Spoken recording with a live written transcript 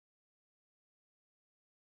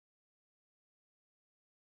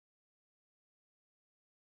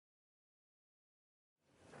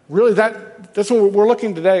really that's what we're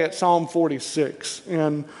looking today at Psalm 46.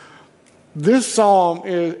 And this psalm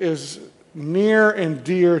is near and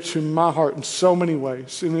dear to my heart in so many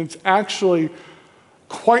ways. And it's actually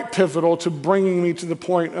quite pivotal to bringing me to the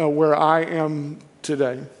point where I am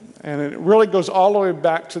today. And it really goes all the way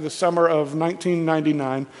back to the summer of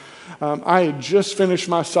 1999. I had just finished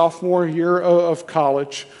my sophomore year of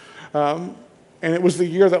college. And it was the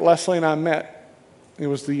year that Leslie and I met. It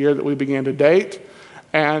was the year that we began to date.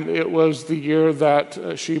 And it was the year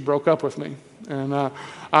that she broke up with me. And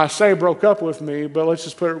I say broke up with me, but let's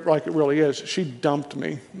just put it like it really is. She dumped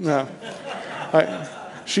me. No.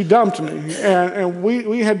 She dumped me, and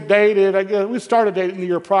we had dated. I guess we started dating the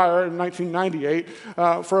year prior in 1998.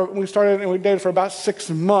 We dated for about 6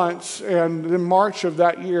 months, and in March of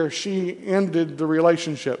that year, she ended the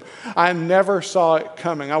relationship. I never saw it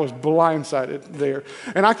coming. I was blindsided there,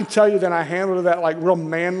 and I can tell you that I handled that like real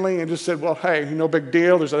manly and just said, "Well, hey, no big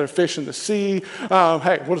deal. There's other fish in the sea.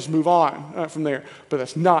 Hey, we'll just move on from there." But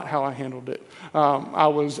that's not how I handled it. I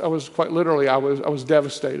was quite literally, I was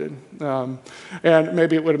devastated, and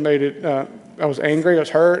maybe it would have made it. I was angry, I was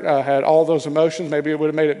hurt, I had all those emotions. Maybe it would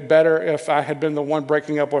have made it better if I had been the one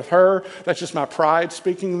breaking up with her. That's just my pride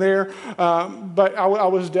speaking there. But I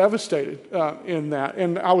was devastated in that,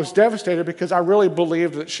 and I was devastated because I really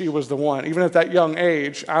believed that she was the one. Even at that young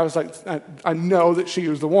age, I was like, I know that she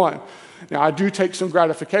was the one. Now I do take some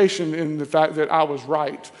gratification in the fact that I was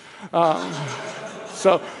right.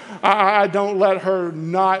 So I don't let her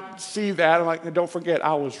not see that. I'm like, don't forget,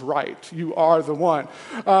 I was right. You are the one.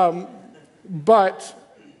 But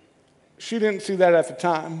she didn't see that at the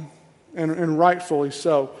time, and rightfully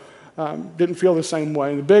so. Didn't feel the same way.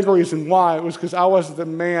 And the big reason why was because I wasn't the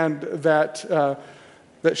man that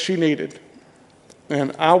she needed.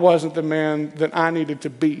 And I wasn't the man that I needed to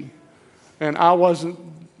be. And I wasn't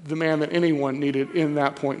the man that anyone needed in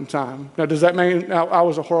that point in time. Now, does that mean I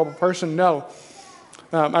was a horrible person? No.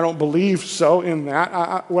 I don't believe so in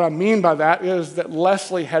that. What I mean by that is that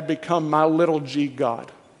Leslie had become my little g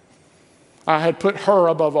God. I had put her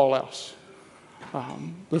above all else.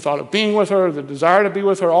 The thought of being with her, the desire to be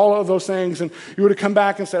with her, all of those things. And you would have come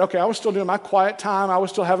back and said, okay, I was still doing my quiet time. I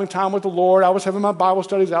was still having time with the Lord. I was having my Bible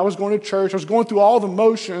studies. I was going to church. I was going through all the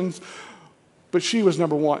motions. But she was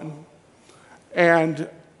number one. And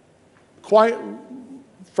quite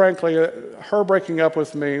frankly, her breaking up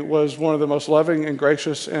with me was one of the most loving and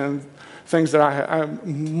gracious and things that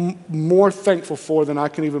I'm more thankful for than I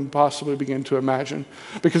can even possibly begin to imagine.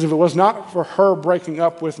 Because if it was not for her breaking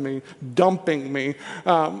up with me, dumping me,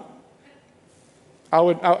 I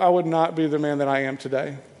would not be the man that I am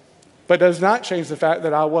today. But it does not change the fact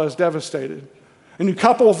that I was devastated. And you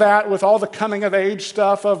couple that with all the coming of age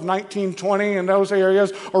stuff of 1920 and those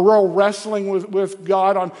areas, a real wrestling with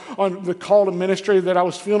God on the call to ministry that I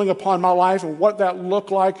was feeling upon my life and what that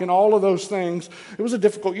looked like and all of those things. It was a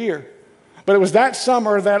difficult year. But it was that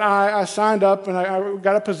summer that I signed up and I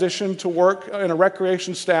got a position to work in a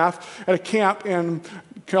recreation staff at a camp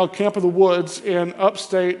called Camp of the Woods in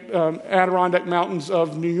upstate Adirondack Mountains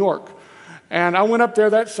of New York. And I went up there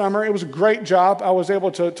that summer. It was a great job. I was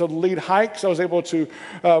able to lead hikes. I was able to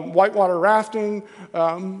whitewater rafting,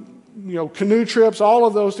 canoe trips, all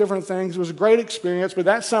of those different things. It was a great experience, but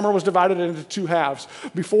that summer was divided into two halves,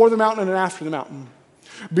 before the mountain and after the mountain.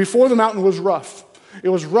 Before the mountain was rough. It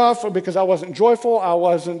was rough because I wasn't joyful. I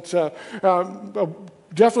wasn't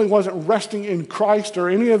definitely wasn't resting in Christ or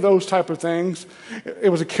any of those type of things. It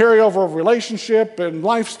was a carryover of relationship and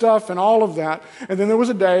life stuff and all of that. And then there was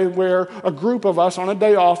a day where a group of us on a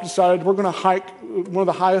day off decided we're going to hike one of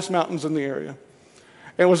the highest mountains in the area.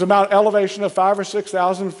 It was about elevation of 5,000 or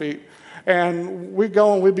 6,000 feet. And we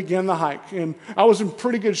go and we begin the hike. And I was in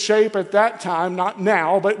pretty good shape at that time, not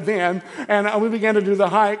now, but then. And we began to do the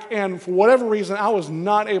hike. And for whatever reason, I was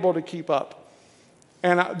not able to keep up.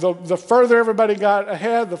 And the further everybody got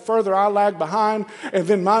ahead, the further I lagged behind, and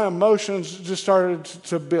then my emotions just started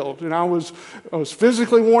to build. And I was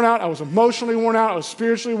physically worn out, I was emotionally worn out, I was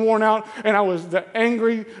spiritually worn out, and I was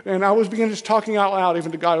angry, and I was beginning just talking out loud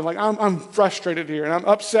even to God. I'm like, I'm frustrated here, and I'm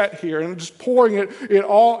upset here, and I'm just pouring it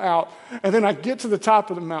all out. And then I get to the top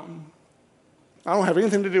of the mountain. I don't have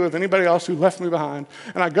anything to do with anybody else who left me behind.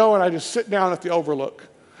 And I go and I just sit down at the overlook.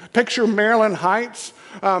 Picture Maryland Heights,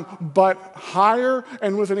 but higher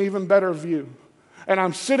and with an even better view. And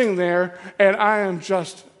I'm sitting there, and I am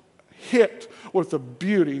just hit with the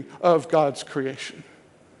beauty of God's creation.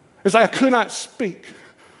 It's like I could not speak.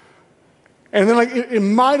 And then it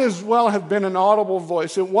might as well have been an audible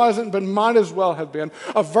voice. It wasn't, but might as well have been.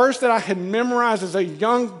 A verse that I had memorized as a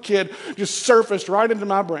young kid just surfaced right into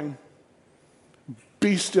my brain.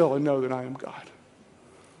 Be still and know that I am God.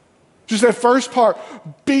 Just that first part,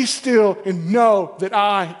 be still and know that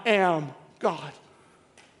I am God.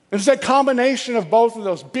 And it's that combination of both of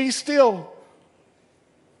those. Be still.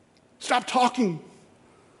 Stop talking.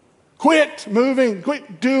 Quit moving,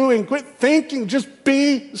 quit doing, quit thinking. Just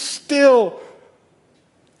be still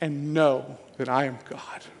and know that I am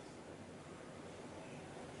God.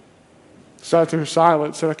 Sat through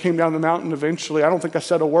silence, and I came down the mountain eventually. I don't think I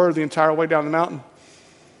said a word the entire way down the mountain.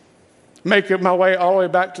 Make it my way all the way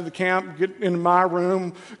back to the camp, get in my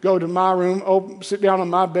room, go to my room, sit down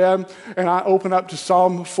on my bed, and I open up to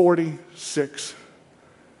Psalm 46.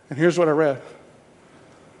 And here's what I read.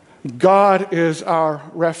 God is our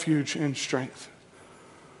refuge and strength,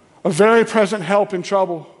 a very present help in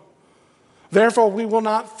trouble. Therefore we will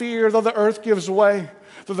not fear, though the earth gives way,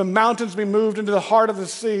 though the mountains be moved into the heart of the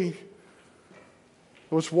sea,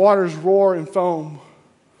 though its waters roar and foam,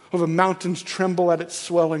 though the mountains tremble at its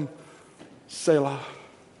swelling. Selah.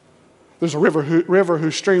 There's a river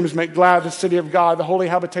whose streams make glad the city of God, the holy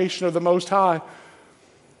habitation of the Most High.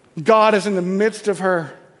 God is in the midst of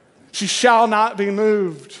her. She shall not be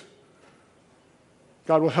moved.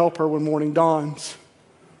 God will help her when morning dawns.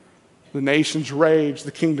 The nations rage,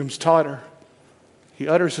 the kingdoms totter. He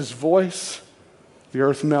utters his voice, the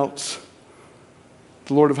earth melts.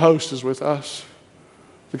 The Lord of hosts is with us.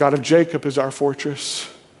 The God of Jacob is our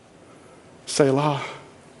fortress. Selah.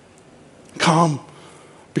 Come,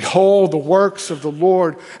 behold the works of the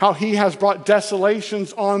Lord, how he has brought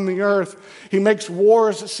desolations on the earth. He makes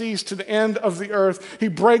wars cease to the end of the earth. He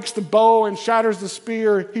breaks the bow and shatters the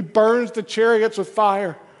spear. He burns the chariots with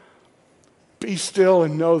fire. Be still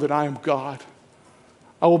and know that I am God.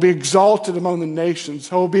 I will be exalted among the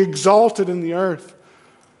nations. I will be exalted in the earth.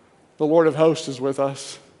 The Lord of hosts is with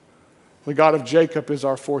us. The God of Jacob is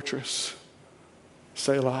our fortress.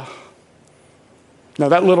 Selah. Now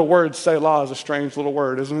that little word, Selah, is a strange little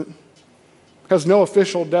word, isn't it? It has no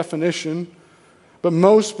official definition, but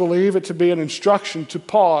most believe it to be an instruction to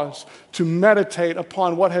pause, to meditate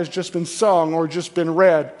upon what has just been sung or just been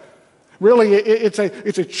read. Really, it's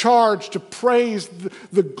a charge to praise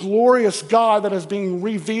the glorious God that is being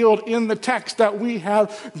revealed in the text that we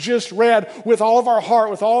have just read with all of our heart,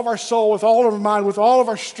 with all of our soul, with all of our mind, with all of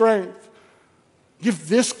our strength. Give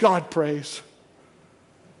this God praise.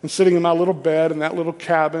 And sitting in my little bed in that little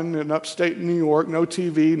cabin in upstate New York, no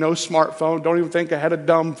TV, no smartphone, don't even think I had a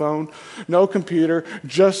dumb phone, no computer,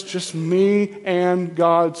 just me and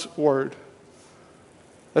God's Word.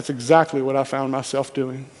 That's exactly what I found myself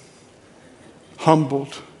doing.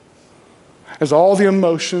 Humbled. As all the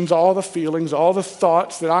emotions, all the feelings, all the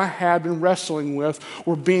thoughts that I had been wrestling with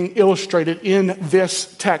were being illustrated in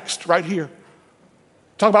this text right here.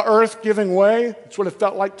 Talk about earth giving way. That's what it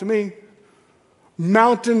felt like to me.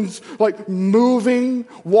 Mountains like moving,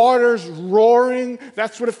 waters roaring.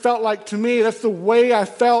 That's what it felt like to me. That's the way I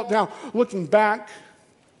felt. Now, looking back,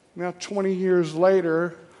 now 20 years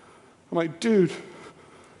later, I'm like, dude,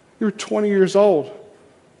 you're 20 years old.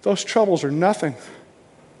 Those troubles are nothing.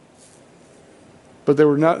 But they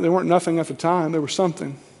weren't nothing at the time. They were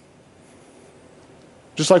something.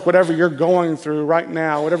 Just like whatever you're going through right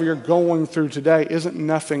now, whatever you're going through today isn't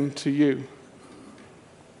nothing to you.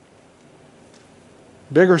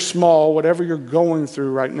 Big or small, whatever you're going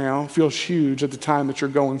through right now feels huge at the time that you're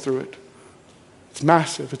going through it. It's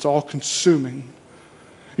massive. It's all-consuming.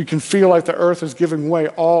 You can feel like the earth is giving way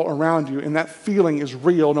all around you, and that feeling is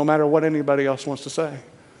real no matter what anybody else wants to say.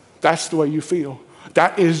 That's the way you feel.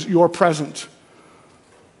 That is your present.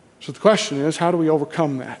 So the question is, how do we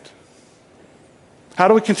overcome that? How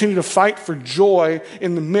do we continue to fight for joy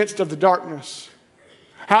in the midst of the darkness?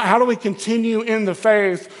 How do we continue in the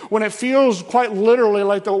faith when it feels quite literally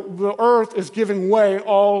like the earth is giving way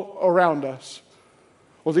all around us?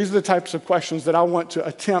 Well, these are the types of questions that I want to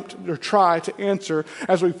attempt or try to answer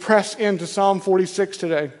as we press into Psalm 46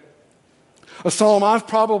 today. A psalm I've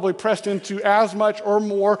probably pressed into as much or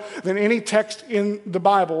more than any text in the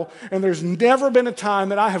Bible, and there's never been a time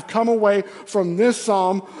that I have come away from this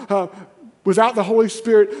psalm without the Holy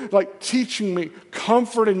Spirit like teaching me,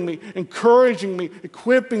 comforting me, encouraging me,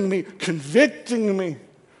 equipping me, convicting me.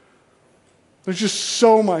 There's just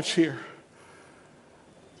so much here.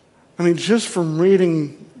 I mean, just from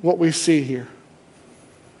reading what we see here,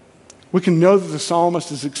 we can know that the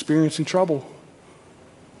psalmist is experiencing trouble.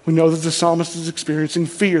 We know that the psalmist is experiencing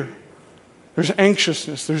fear. There's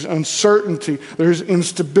anxiousness, there's uncertainty, there's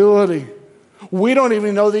instability. We don't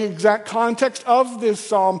even know the exact context of this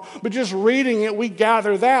psalm, but just reading it, we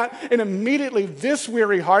gather that, and immediately this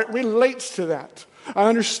weary heart relates to that. I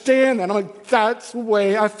understand that. I'm like, that's the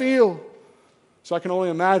way I feel. So I can only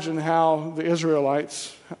imagine how the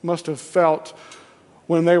Israelites must have felt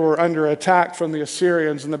when they were under attack from the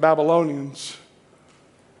Assyrians and the Babylonians.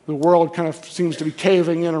 The world kind of seems to be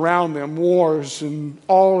caving in around them, wars and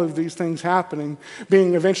all of these things happening,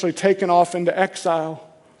 being eventually taken off into exile.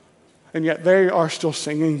 And yet they are still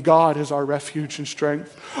singing, God is our refuge and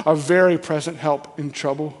strength, a very present help in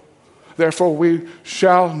trouble. Therefore we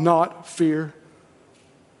shall not fear.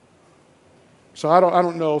 So I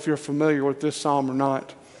don't know if you're familiar with this psalm or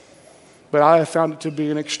not, but I have found it to be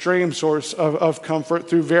an extreme source of comfort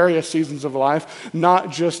through various seasons of life, not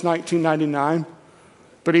just 1999,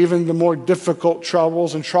 but even the more difficult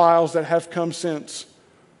troubles and trials that have come since.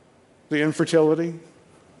 The infertility,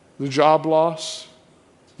 the job loss,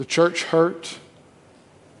 the church hurt,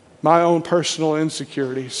 my own personal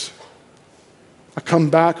insecurities. I come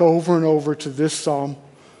back over and over to this psalm.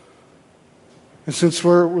 And since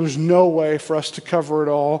there's no way for us to cover it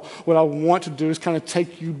all, what I want to do is kind of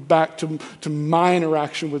take you back to my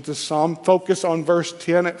interaction with this psalm, focus on verse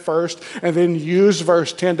 10 at first, and then use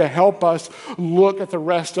verse 10 to help us look at the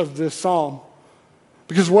rest of this psalm.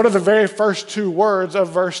 Because what are the very first two words of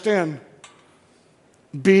verse 10?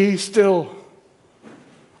 Be still.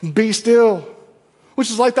 Be still. Which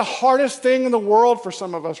is like the hardest thing in the world for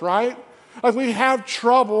some of us, right? Like we have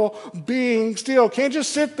trouble being still. Can't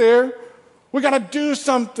just sit there. We got to do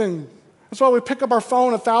something. That's why we pick up our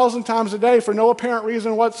phone 1,000 times a day for no apparent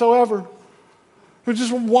reason whatsoever. But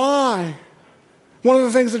just why? One of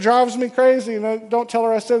the things that drives me crazy, and don't tell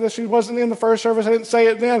her I said this, she wasn't in the first service, I didn't say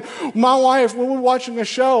it then. My wife, when we're watching a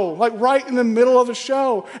show, like right in the middle of the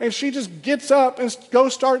show, and she just gets up and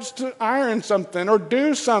starts to iron something or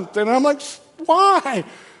do something. And I'm like, why?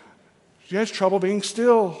 She has trouble being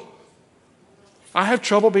still. I have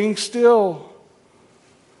trouble being still.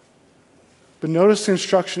 But notice the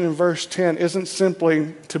instruction in verse 10 isn't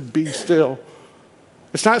simply to be still.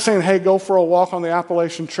 It's not saying, hey, go for a walk on the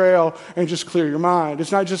Appalachian Trail and just clear your mind.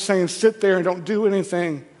 It's not just saying sit there and don't do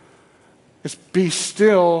anything. It's be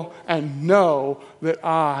still and know that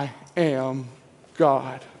I am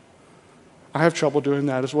God. I have trouble doing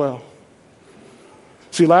that as well.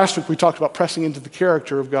 See, last week we talked about pressing into the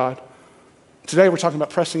character of God. Today we're talking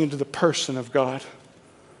about pressing into the person of God.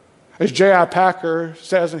 As J.I. Packer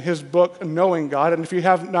says in his book, Knowing God, and if you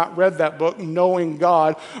have not read that book, Knowing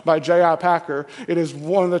God by J.I. Packer, it is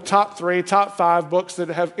one of the top 5 books that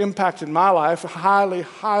have impacted my life. Highly,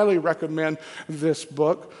 highly recommend this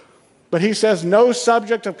book. But he says, no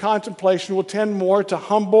subject of contemplation will tend more to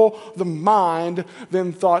humble the mind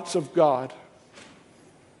than thoughts of God.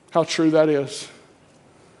 How true that is.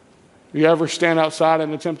 You ever stand outside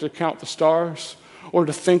and attempt to count the stars? Or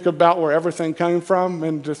to think about where everything came from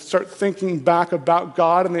and to start thinking back about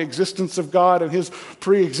God and the existence of God and his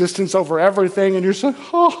pre-existence over everything. And you're just like,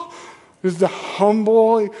 oh, there's the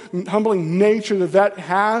humbling nature that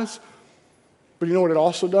has. But you know what it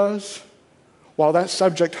also does? While that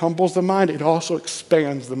subject humbles the mind, it also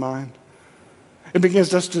expands the mind. It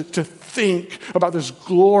begins us to think about this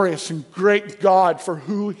glorious and great God for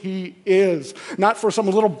who he is, not for some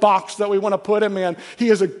little box that we want to put him in. He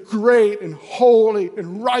is a great and holy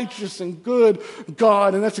and righteous and good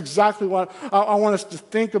God, and that's exactly what I want us to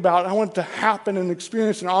think about. I want it to happen and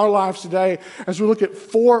experience in our lives today as we look at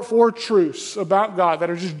four truths about God that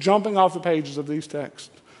are just jumping off the pages of these texts.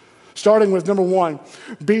 Starting with number 1,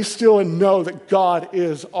 be still and know that God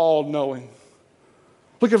is all-knowing.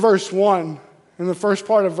 Look at verse 1. In the first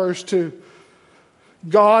part of verse 2,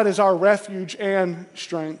 God is our refuge and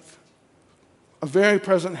strength, a very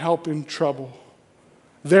present help in trouble.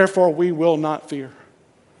 Therefore, we will not fear.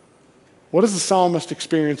 What is the psalmist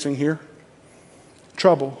experiencing here?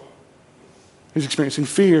 Trouble. He's experiencing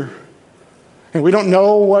fear. And we don't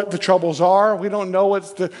know what the troubles are. We don't know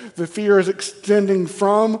what the fear is extending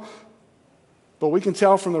from. But we can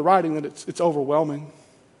tell from the writing that it's overwhelming.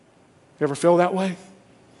 You ever feel that way?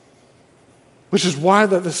 Which is why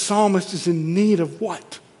the psalmist is in need of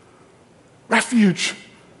what? Refuge,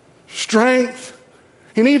 strength.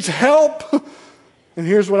 He needs help. And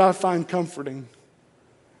here's what I find comforting.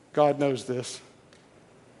 God knows this.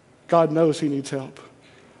 God knows he needs help.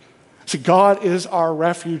 See, God is our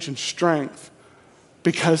refuge and strength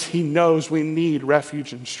because he knows we need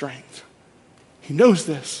refuge and strength. He knows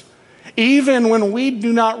this. Even when we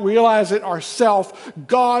do not realize it ourselves,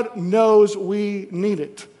 God knows we need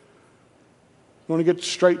it. You want to get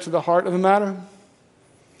straight to the heart of the matter?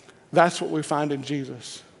 That's what we find in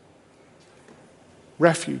Jesus.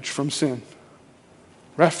 Refuge from sin.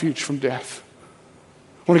 Refuge from death.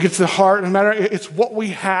 When it gets to the heart of the matter, it's what we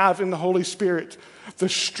have in the Holy Spirit. The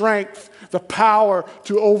strength, the power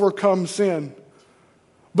to overcome sin.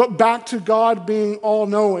 But back to God being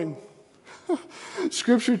all-knowing.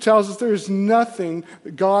 Scripture tells us there is nothing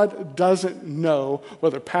that God doesn't know,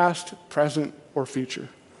 whether past, present, or future.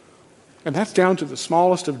 And that's down to the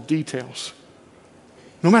smallest of details.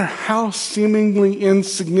 No matter how seemingly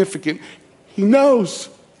insignificant, he knows.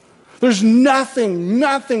 There's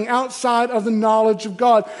nothing outside of the knowledge of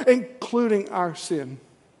God, including our sin.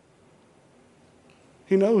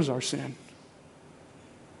 He knows our sin.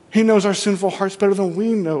 He knows our sinful hearts better than we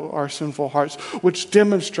know our sinful hearts, which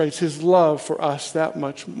demonstrates his love for us that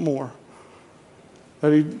much more.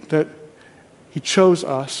 That he chose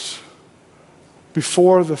us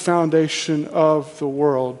before the foundation of the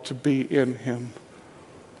world to be in him,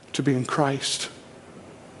 to be in Christ.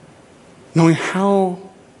 Knowing how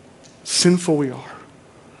sinful we are,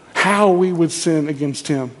 how we would sin against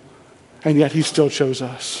him, and yet he still chose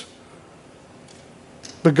us.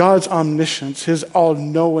 But God's omniscience, his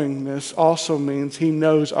all-knowingness, also means he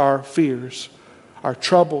knows our fears, our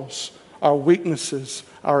troubles, our weaknesses,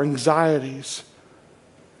 our anxieties,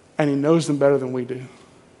 and he knows them better than we do.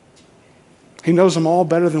 He knows them all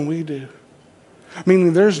better than we do.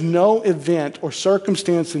 Meaning there's no event or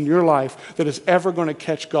circumstance in your life that is ever going to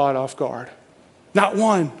catch God off guard. Not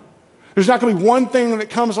one. There's not going to be one thing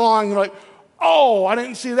that comes along and you're like, oh, I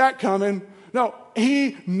didn't see that coming. No,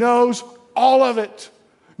 he knows all of it.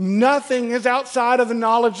 Nothing is outside of the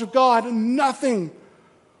knowledge of God. Nothing.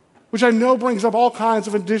 Which I know brings up all kinds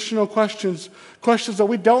of additional questions that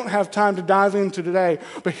we don't have time to dive into today.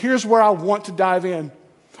 But here's where I want to dive in.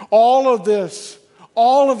 All of this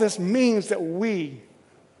means that we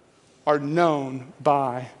are known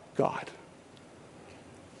by God.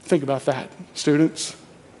 Think about that, students.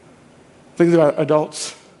 Think about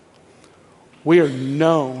adults. We are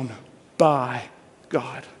known by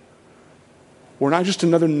God. We're not just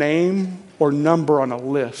another name or number on a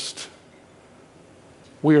list.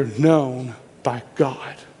 We are known by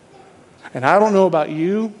God. And I don't know about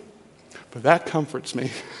you, but that comforts me.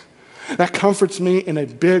 That comforts me in a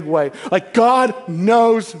big way. Like God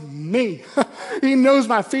knows me. He knows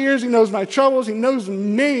my fears. He knows my troubles. He knows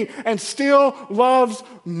me and still loves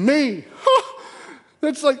me.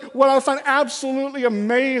 That's like what I find absolutely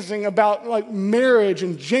amazing about like marriage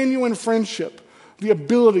and genuine friendship. The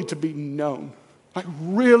ability to be known. Like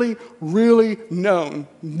really, really known.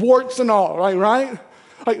 Warts and all, right?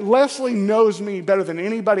 Like Leslie knows me better than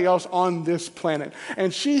anybody else on this planet.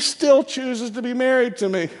 And she still chooses to be married to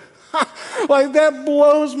me. Like that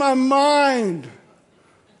blows my mind.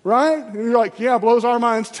 Right? And you're like, yeah, it blows our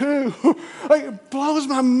minds too. Like it blows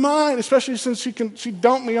my mind, especially since she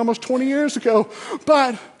dumped me almost 20 years ago.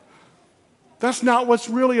 But that's not what's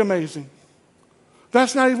really amazing.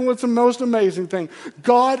 That's not even what's the most amazing thing.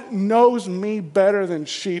 God knows me better than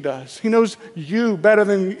she does. He knows you better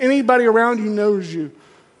than anybody around you knows you.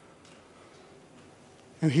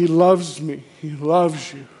 And he loves me. He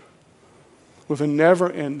loves you with a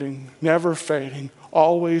never-ending, never-fading,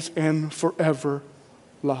 always and forever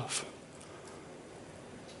love.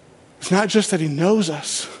 It's not just that he knows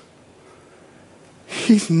us.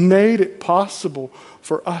 He's made it possible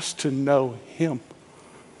for us to know him.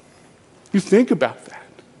 You think about that.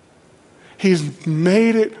 He's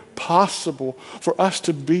made it possible for us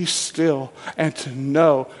to be still and to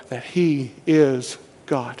know that he is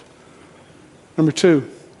God. Number 2,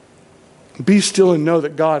 be still and know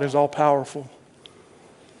that God is all-powerful.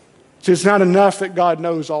 See, it's not enough that God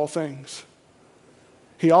knows all things.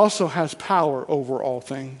 He also has power over all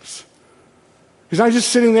things. He's not just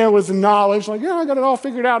sitting there with the knowledge, like, yeah, I got it all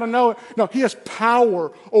figured out, I know it. No, he has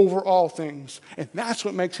power over all things. And that's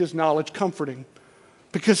what makes his knowledge comforting.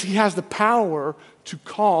 Because he has the power to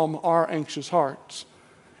calm our anxious hearts.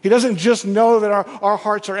 He doesn't just know that our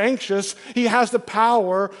hearts are anxious. He has the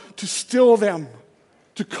power to still them,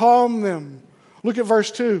 to calm them. Look at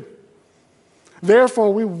verse 2.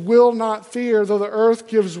 Therefore, we will not fear though the earth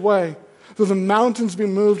gives way, though the mountains be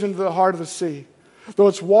moved into the heart of the sea. Though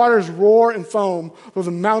its waters roar and foam, though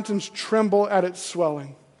the mountains tremble at its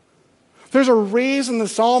swelling. There's a reason the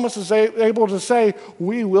psalmist is able to say,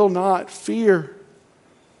 we will not fear.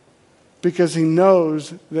 Because he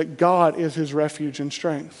knows that God is his refuge and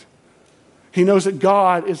strength. He knows that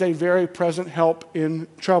God is a very present help in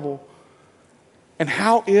trouble. And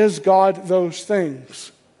how is God those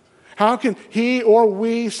things? How can he or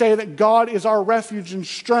we say that God is our refuge and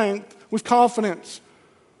strength with confidence?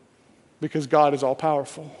 Because God is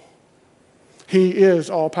all-powerful. He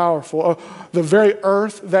is all-powerful. The very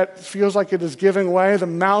earth that feels like it is giving way, the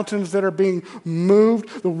mountains that are being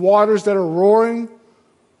moved, the waters that are roaring,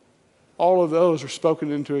 all of those are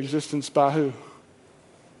spoken into existence by who?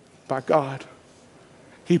 By God.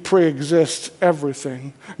 He pre-exists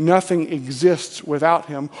everything. Nothing exists without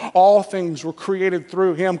him. All things were created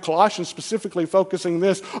through him. Colossians specifically focusing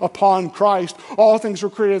this upon Christ. All things were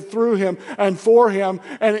created through him and for him,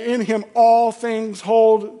 and in him all things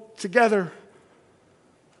hold together.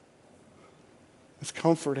 It's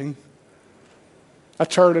comforting. I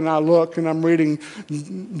turn and I look and I'm reading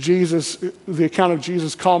Jesus, the account of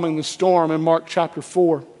Jesus calming the storm in Mark chapter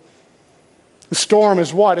 4. The storm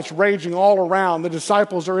is what? It's raging all around. The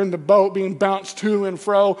disciples are in the boat being bounced to and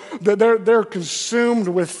fro. They're consumed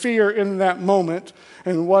with fear in that moment.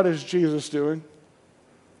 And what is Jesus doing?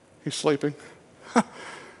 He's sleeping.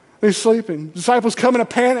 He's sleeping. Disciples come in a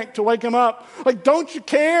panic to wake him up. Like, don't you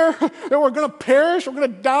care that we're going to perish? We're going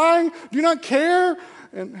to die? Do you not care?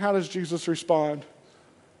 And how does Jesus respond?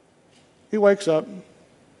 He wakes up.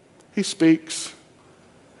 He speaks.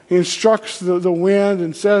 He instructs the wind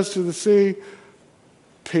and says to the sea,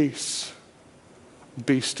 peace,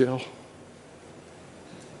 be still.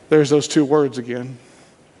 There's those two words again.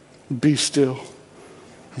 Be still.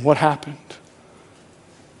 And what happened?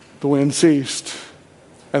 The wind ceased,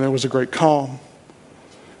 and there was a great calm.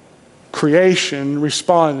 Creation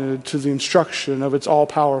responded to the instruction of its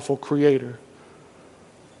all-powerful Creator,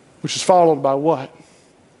 which is followed by what?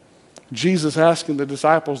 Jesus asking the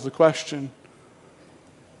disciples the question,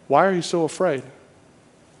 why are you so afraid?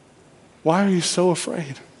 Why are you so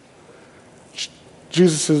afraid?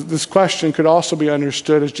 This question could also be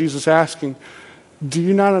understood as Jesus asking, do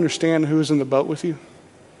you not understand who is in the boat with you?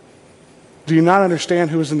 Do you not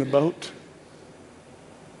understand who is in the boat?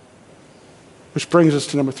 Which brings us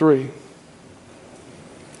to number 3.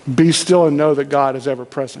 Be still and know that God is ever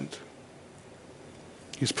present.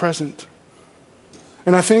 He's present.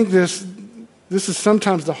 And I think this is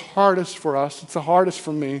sometimes the hardest for us. It's the hardest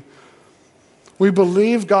for me. We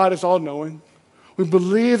believe God is all-knowing. We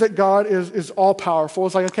believe that God is all-powerful.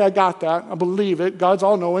 It's like, okay, I got that. I believe it. God's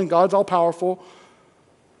all-knowing. God's all-powerful.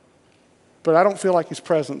 But I don't feel like he's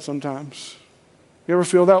present sometimes. You ever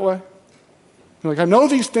feel that way? You're like, I know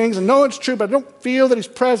these things. I know it's true, but I don't feel that he's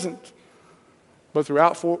present. But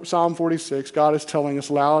throughout Psalm 46, God is telling us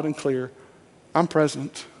loud and clear, I'm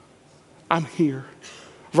present. I'm here.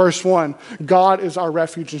 Verse 1, God is our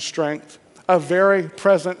refuge and strength, a very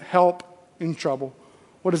present help in trouble.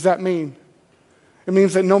 What does that mean? It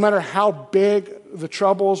means that no matter how big the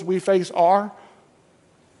troubles we face are,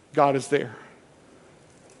 God is there.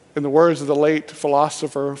 In the words of the late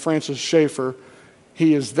philosopher Francis Schaeffer,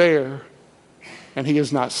 he is there and he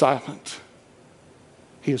is not silent.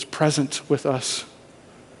 He is present with us.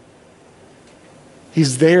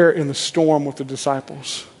 He's there in the storm with the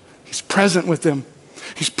disciples. He's present with them.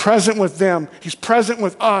 He's present with them. He's present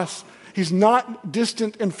with us. He's not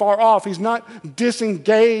distant and far off. He's not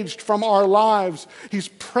disengaged from our lives. He's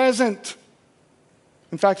present.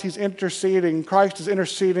 In fact, he's interceding. Christ is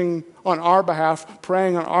interceding on our behalf,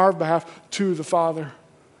 praying on our behalf to the Father.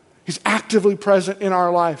 He's actively present in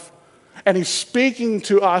our life. And he's speaking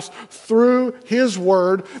to us through his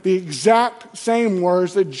word, the exact same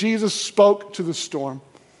words that Jesus spoke to the storm.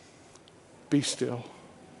 Be still.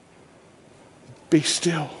 Be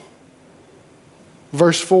still.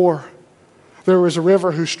 Verse 4, there was a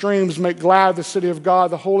river whose streams make glad the city of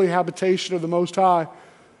God, the holy habitation of the Most High.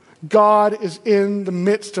 God is in the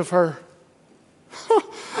midst of her.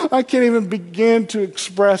 I can't even begin to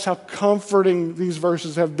express how comforting these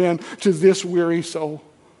verses have been to this weary soul.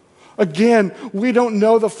 Again, we don't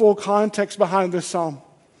know the full context behind this psalm.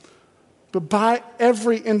 But by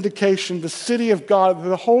every indication, the city of God,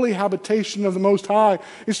 the holy habitation of the Most High,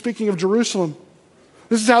 is speaking of Jerusalem.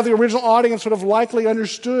 This is how the original audience would have likely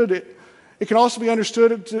understood it. It can also be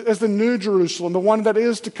understood as the new Jerusalem, the one that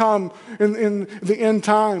is to come in the end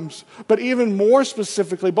times. But even more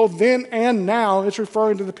specifically, both then and now, it's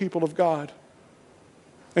referring to the people of God.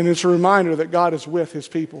 And it's a reminder that God is with his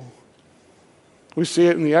people. We see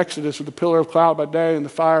it in the Exodus with the pillar of cloud by day and the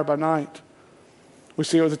fire by night. We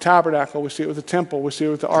see it with the tabernacle. We see it with the temple. We see it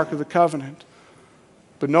with the Ark of the Covenant.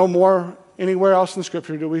 But no more anywhere else in the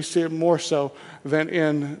Scripture do we see it more so than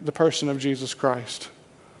in the person of Jesus Christ.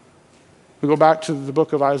 We go back to the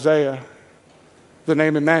book of Isaiah, the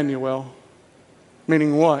name Emmanuel,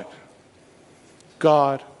 meaning what?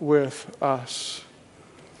 God with us.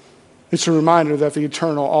 It's a reminder that the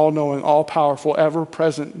eternal, all-knowing, all-powerful,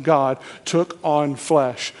 ever-present God took on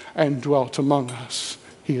flesh and dwelt among us.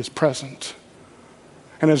 He is present.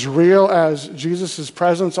 And as real as Jesus'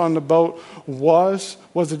 presence on the boat was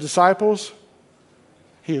the disciples,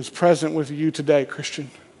 he is present with you today, Christian.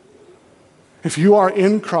 If you are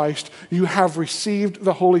in Christ, you have received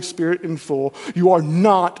the Holy Spirit in full. You are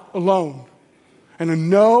not alone. And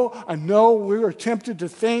I know we were tempted to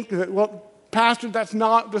think that, well, Pastor, that's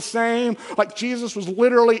not the same. Like Jesus was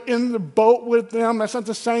literally in the boat with them. That's not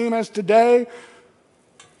the same as today.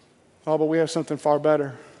 Oh, but we have something far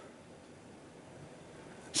better.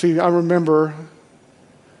 See, I remember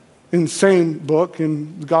in the same book,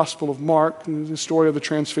 in the Gospel of Mark, the story of the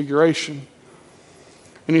Transfiguration.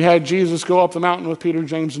 And you had Jesus go up the mountain with Peter,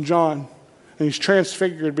 James, and John. And he's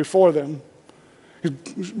transfigured before them.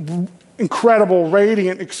 Incredible,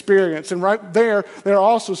 radiant experience. And right there, they're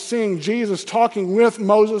also seeing Jesus talking with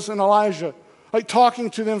Moses and Elijah, like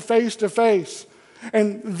talking to them face to face.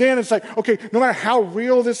 And then it's like, okay, no matter how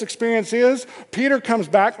real this experience is, Peter comes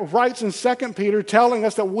back, writes in 2 Peter, telling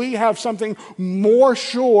us that we have something more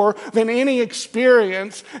sure than any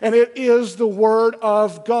experience, and it is the Word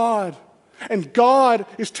of God. And God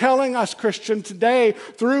is telling us, Christian, today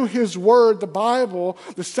through His Word, the Bible,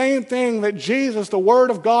 the same thing that Jesus, the Word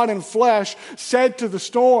of God in flesh, said to the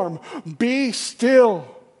storm, "Be still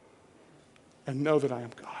and know that I am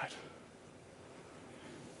God."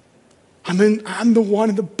 I'm the one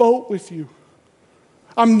in the boat with you.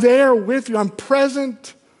 I'm there with you. I'm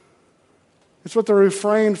present. It's what the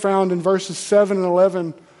refrain found in verses 7 and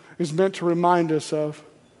 11 is meant to remind us of.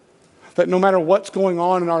 That no matter what's going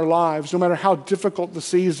on in our lives, no matter how difficult the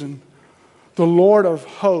season, the Lord of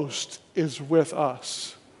hosts is with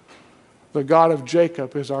us. The God of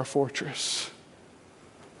Jacob is our fortress.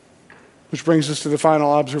 Which brings us to the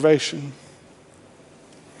final observation.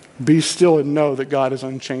 Be still and know that God is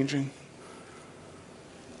unchanging.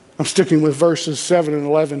 I'm sticking with verses 7 and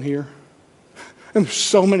 11 here. And there's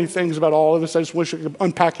so many things about all of this. I just wish I could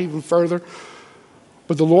unpack even further.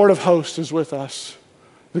 But the Lord of hosts is with us.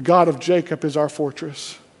 The God of Jacob is our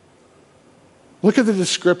fortress. Look at the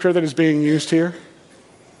descriptor that is being used here.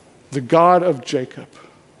 The God of Jacob.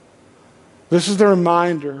 This is the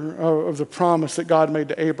reminder of the promise that God made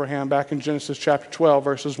to Abraham back in Genesis chapter 12,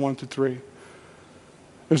 verses 1 to 3.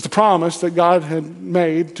 There's the promise that God had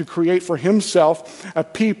made to create for Himself a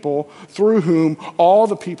people through whom all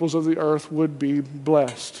the peoples of the earth would be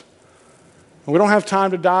blessed. And we don't have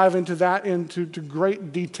time to dive into that into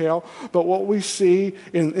great detail, but what we see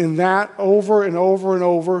in that over and over and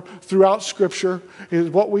over throughout Scripture is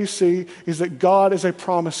what we see is that God is a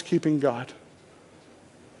promise-keeping God.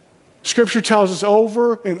 Scripture tells us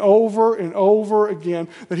over and over and over again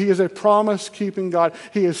that He is a promise-keeping God.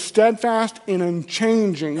 He is steadfast and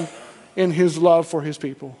unchanging in His love for His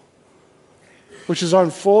people, which is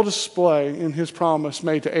on full display in His promise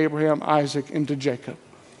made to Abraham, Isaac, and to Jacob.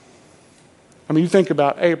 I mean, you think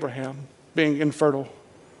about Abraham being infertile,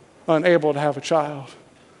 unable to have a child.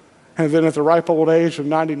 And then at the ripe old age of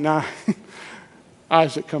 99,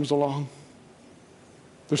 Isaac comes along.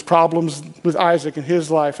 There's problems with Isaac and his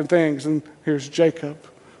life and things, and here's Jacob.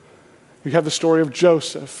 You have the story of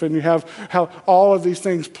Joseph, and you have how all of these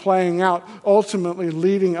things playing out, ultimately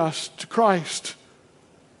leading us to Christ.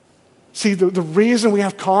 See, the reason we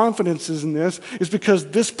have confidence in this is because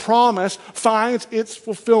this promise finds its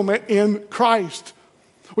fulfillment in Christ.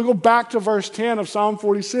 We go back to verse 10 of Psalm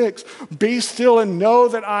 46. Be still and know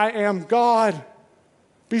that I am God.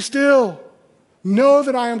 Be still. Know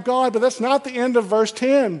that I am God. But that's not the end of verse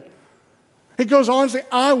 10. It goes on to say,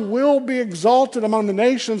 I will be exalted among the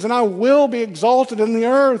nations and I will be exalted in the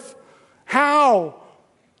earth. How?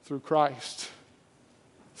 Through Christ.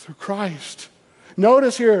 Through Christ.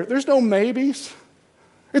 Notice here, there's no maybes.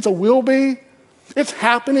 It's a will be. It's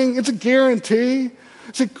happening. It's a guarantee.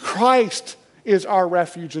 See, Christ is our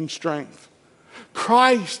refuge and strength.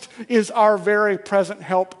 Christ is our very present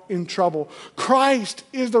help in trouble. Christ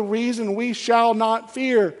is the reason we shall not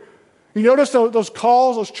fear. You notice those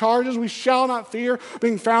calls, those charges, we shall not fear,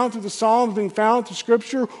 being found through the Psalms, being found through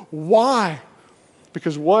Scripture. Why?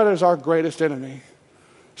 Because what is our greatest enemy?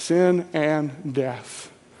 Sin and death.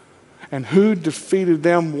 And who defeated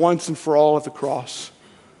them once and for all at the cross?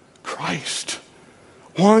 Christ.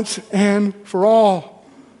 Once and for all.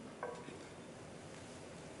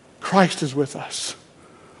 Christ is with us.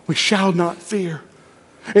 We shall not fear.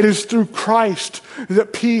 It is through Christ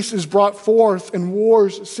that peace is brought forth and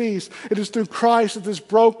wars cease. It is through Christ that this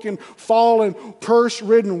broken, fallen,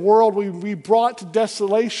 curse-ridden world will be brought to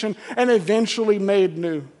desolation and eventually made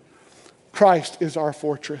new. Christ is our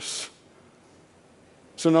fortress.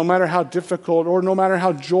 So no matter how difficult or no matter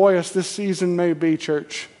how joyous this season may be,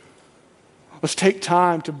 church, let's take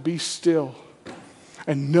time to be still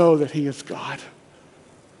and know that He is God.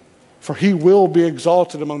 For He will be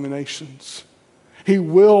exalted among the nations. He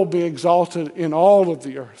will be exalted in all of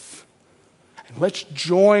the earth. And let's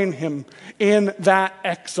join Him in that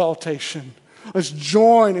exaltation. Let's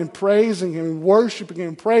join in praising him, and worshiping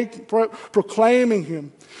him, proclaiming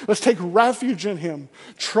him. Let's take refuge in him.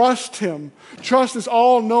 Trust him. Trust this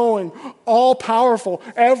all-knowing, all-powerful,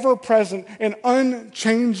 ever-present, and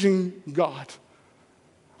unchanging God.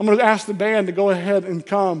 I'm going to ask the band to go ahead and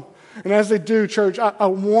come. And as they do, church, I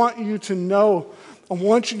want you to know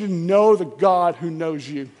the God who knows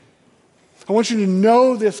you. I want you to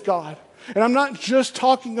know this God. And I'm not just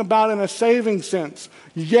talking about in a saving sense.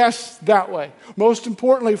 Yes, that way. Most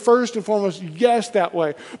importantly, first and foremost, yes, that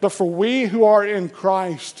way. But for we who are in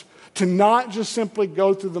Christ, to not just simply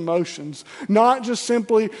go through the motions, not just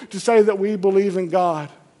simply to say that we believe in God,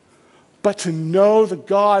 but to know the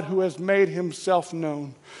God who has made himself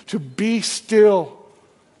known, to be still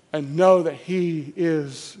and know that he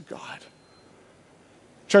is God.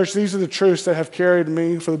 Church, these are the truths that have carried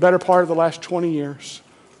me for the better part of the last 20 years.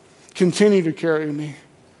 Continue to carry me.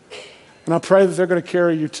 And I pray that they're going to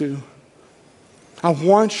carry you too. I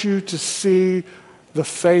want you to see the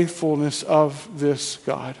faithfulness of this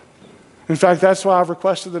God. In fact, that's why I've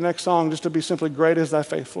requested the next song just to be simply "Great is Thy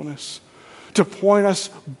Faithfulness," to point us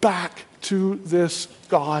back to this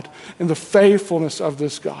God and the faithfulness of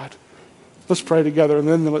this God. Let's pray together and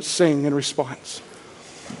then let's sing in response.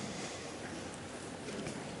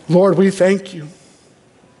 Lord, we thank you.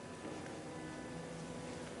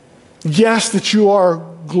 Yes, that you are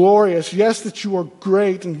glorious. Yes, that you are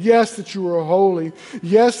great. And yes, that you are holy.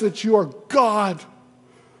 Yes, that you are God.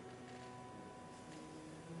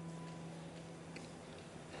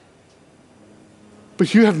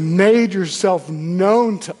 But you have made yourself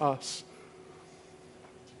known to us.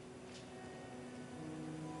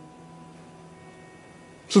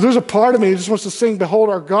 So there's a part of me that just wants to sing, "Behold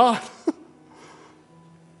our God."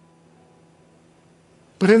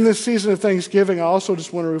 But in this season of Thanksgiving, I also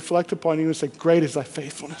just want to reflect upon you and say, "Great is thy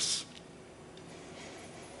faithfulness."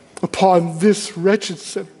 Upon this wretched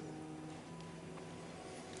sin.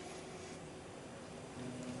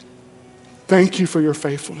 Thank you for your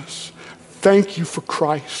faithfulness. Thank you for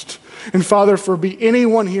Christ. And Father, for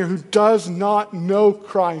anyone here who does not know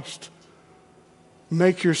Christ,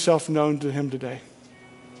 make yourself known to him today.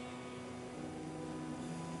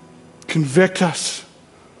 Convict us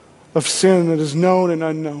of sin that is known and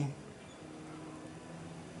unknown.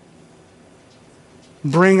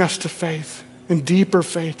 Bring us to faith and deeper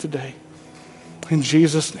faith today. In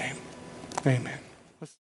Jesus' name, amen.